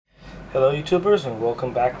Hello YouTubers, and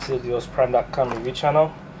welcome back to the DealsPrime.com review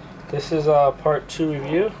channel. This is part 2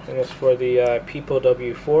 review, and it's for the Pipo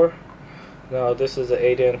W4. Now this is an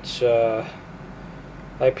 8-inch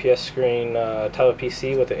IPS screen tablet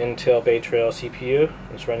PC with an Intel Bay Trail CPU.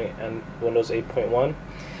 It's running on Windows 8.1.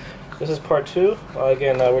 This is part 2.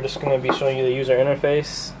 Again, we're just going to be showing you the user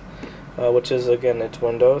interface, which is, again, it's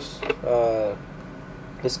Windows.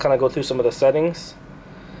 Just kind of go through some of the settings.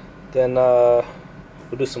 Then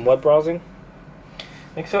we'll do some web browsing.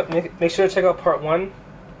 Make sure to check out part 1.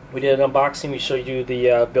 We did an unboxing. We showed you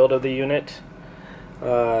the build of the unit,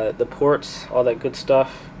 the ports, all that good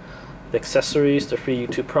stuff, the accessories, the free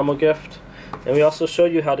YouTube promo gift, and we also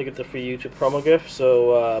showed you how to get the free YouTube promo gift.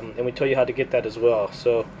 So, and we told you how to get that as well.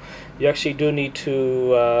 So, you actually do need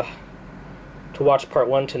to watch part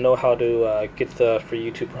 1 to know how to get the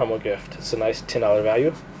free YouTube promo gift. It's a nice $10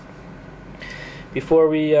 value. Before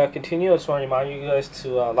we continue, I just want to remind you guys to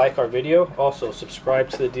like our video. Also, subscribe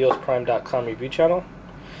to the DealsPrime.com review channel.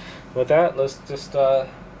 With that, let's just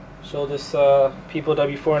show this Pipo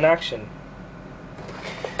W4 in action.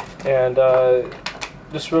 And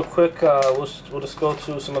just real quick, we'll just go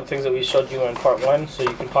through some of the things that we showed you in part 1. So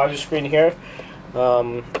you can pause your screen here.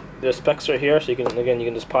 The specs are here, so you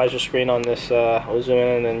can just pause your screen on this. We'll zoom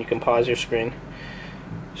in, and then you can pause your screen.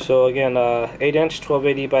 So again, 8-inch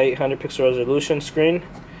 1280 by 800 pixel resolution screen,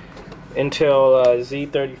 Intel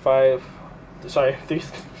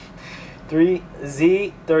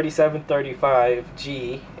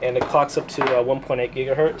Z3735G, and it clocks up to 1.8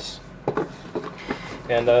 gigahertz.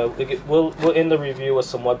 And we'll end the review with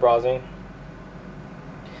some web browsing.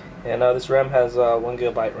 And this RAM has 1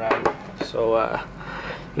 gigabyte RAM. So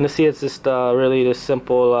you can see it's just really this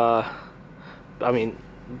simple. I mean,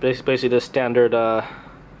 basically the standard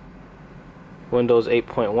Windows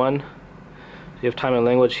 8.1. So you have time and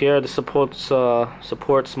language here. This supports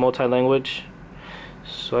multi-language.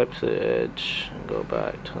 Swipe to the edge and go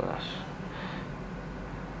back to last.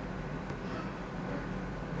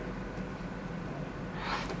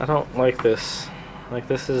 I don't like this. Like,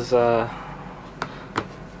 this is it's one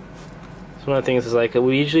of the things is, like,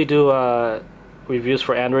 we usually do reviews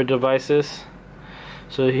for Android devices.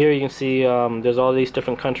 So here you can see there's all these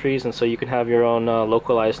different countries, and so you can have your own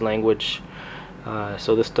localized language.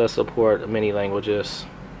 So this does support many languages.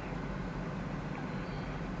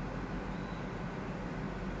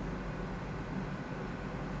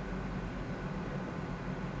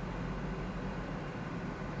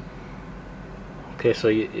 Okay, so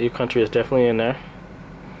your country is definitely in there.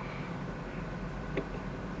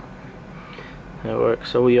 It works.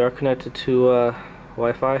 So we are connected to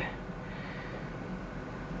Wi-Fi.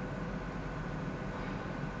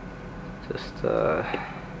 Just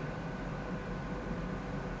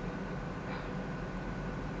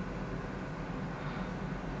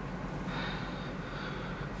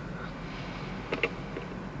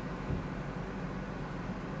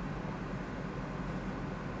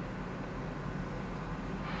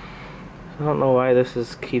I don't know why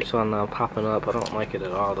this keeps on popping up. I don't like it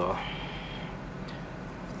at all, though.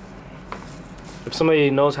 If somebody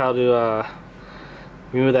knows how to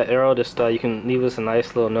remove that arrow, just you can leave us a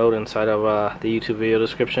nice little note inside of the YouTube video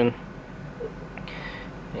description.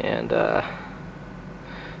 And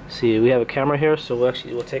see, we have a camera here, so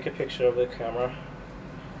we'll take a picture of the camera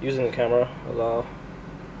using the camera. Allow,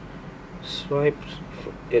 swipe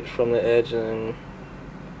it from the edge, and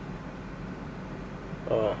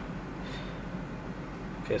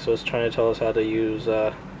okay, so it's trying to tell us how to use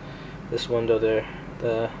this window there,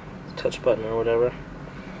 the touch button or whatever.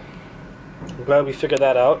 I'm glad we figured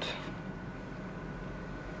that out.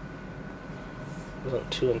 Wasn't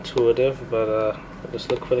too intuitive, but I'll just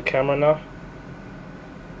look for the camera now.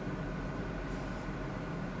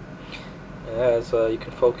 As you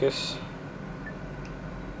can focus,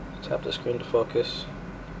 tap the screen to focus.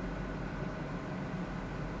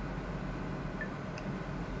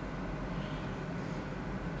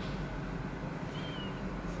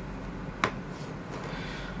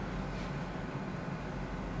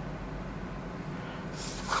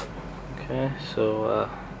 Okay, so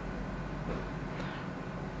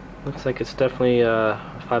looks like it's definitely a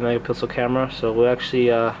 5 megapixel camera. So we'll actually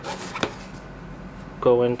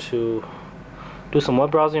go into do some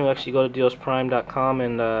web browsing. We'll actually go to DealsPrime.com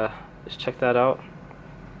and just check that out.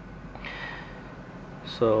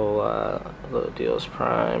 So go to Deals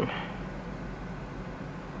Prime.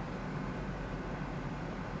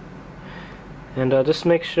 And just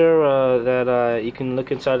make sure that you can look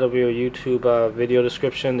inside of your YouTube video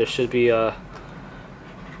description. There should be a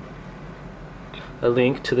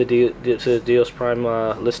link to the Deals Prime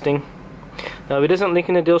listing. If it doesn't link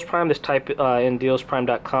into Deals Prime, just type in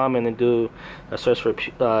dealsprime.com and then do a search for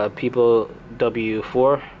Pipo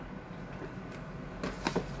W4,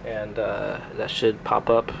 and that should pop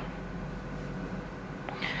up.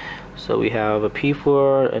 So we have a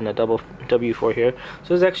P4 and a double W4 here. So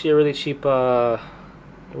this is actually a really cheap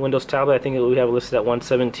Windows tablet. I think we have it listed at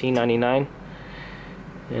 $117.99.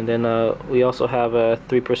 And then we also have a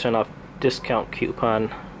 3% off discount coupon.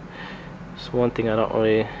 It's one thing I don't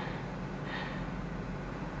really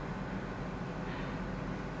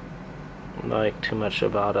like too much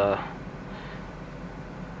about.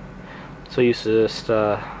 So used to just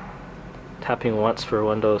tapping once for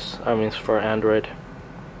Windows. I mean for Android.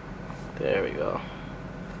 There we go.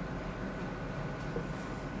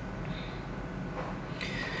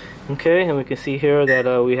 Okay, and we can see here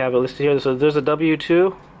that we have it listed here. So there's a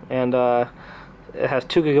W2, and it has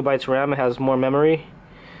 2 GB RAM. It has more memory,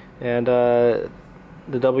 and the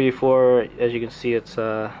W4, as you can see, it's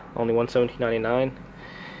only $117.99,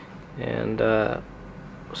 and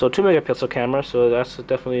so 2 megapixel camera. So that's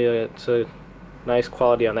definitely it's a nice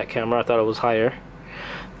quality on that camera. I thought it was higher.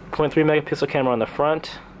 0.3 megapixel camera on the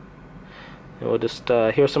front. And we'll just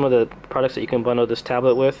here's some of the products that you can bundle this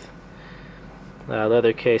tablet with.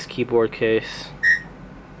 Leather case, keyboard case,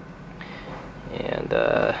 and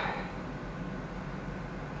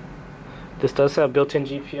this does have built-in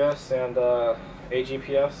GPS and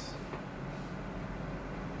AGPS.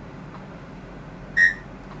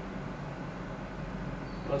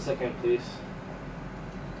 One second, please.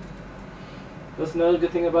 That's another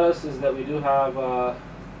good thing about us is that we do have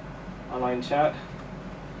online chat,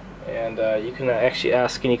 and you can actually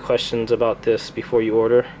ask any questions about this before you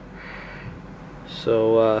order.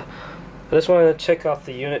 So I just wanted to check out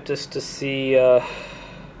the unit just to see if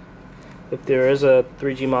there is a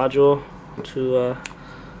 3G module to.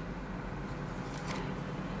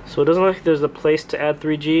 So it doesn't look like there's a place to add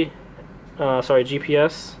 3G. Sorry,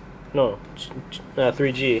 GPS. No,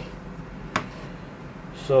 3G.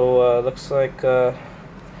 So looks like it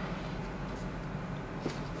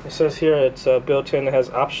says here it's built-in. It has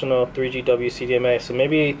optional 3G WCDMA. So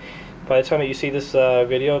maybe by the time that you see this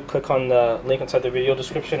video, click on the link inside the video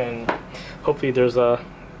description, and hopefully there's an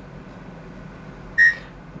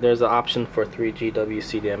option for 3G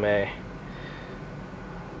WCDMA.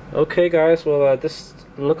 Okay, guys. Well, this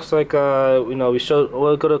looks like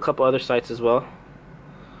we'll go to a couple other sites as well.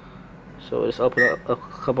 So we'll just open up a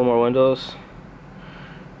couple more windows.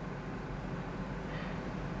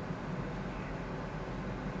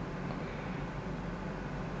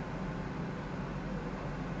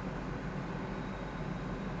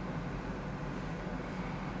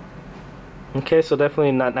 Okay, so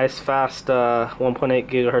definitely not nice fast 1.8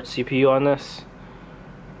 gigahertz CPU on this,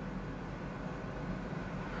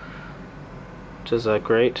 which is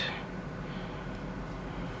great.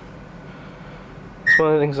 It's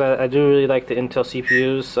one of the things I do really like the Intel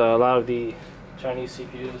CPUs. A lot of the Chinese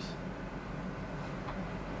CPUs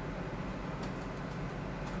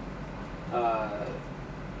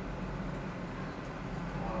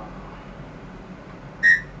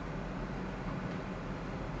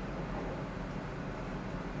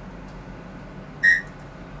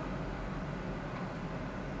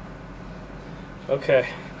okay,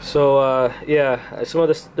 so yeah, some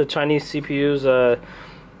of the Chinese CPUs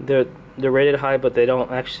they're rated high, but they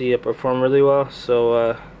don't actually perform really well.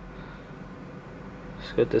 So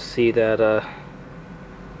it's good to see that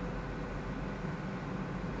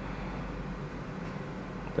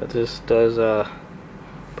that this does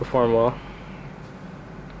perform well.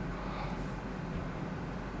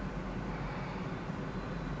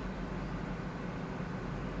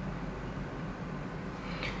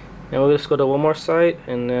 And we'll just go to one more site,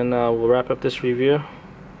 and then we'll wrap up this review.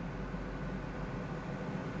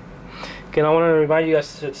 Again, I want to remind you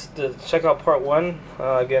guys to check out part 1.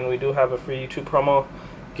 Again, we do have a free YouTube promo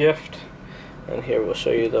gift, and here we'll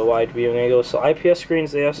show you the wide viewing angle. So IPS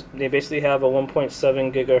screens, they basically have a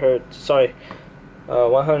 1.7 gigahertz, sorry,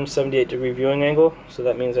 178 degree viewing angle. So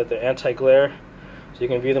that means that they're anti-glare, so you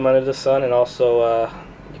can view them under the sun, and also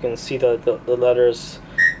you can see the letters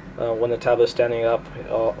when the tablet's standing up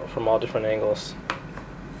from all different angles.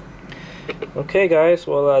 Okay, guys,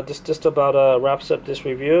 well this just about wraps up this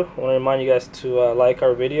review. I want to remind you guys to like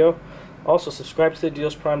our video. Also subscribe to the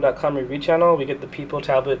dealsprime.com review channel. We get the Pipo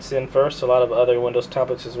tablets in first, a lot of other Windows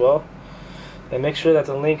tablets as well. And make sure that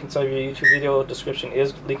the link inside your YouTube video description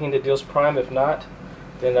is linking to Deals Prime. If not,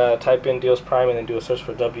 then type in Deals Prime and then do a search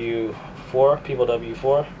for W4, Pipo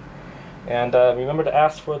W4. And remember to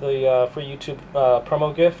ask for the free YouTube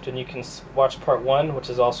promo gift, and you can watch part 1, which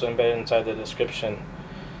is also embedded inside the description.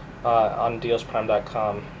 on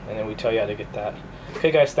dealsprime.com, and then we tell you how to get that.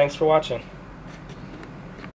 Okay guys, thanks for watching.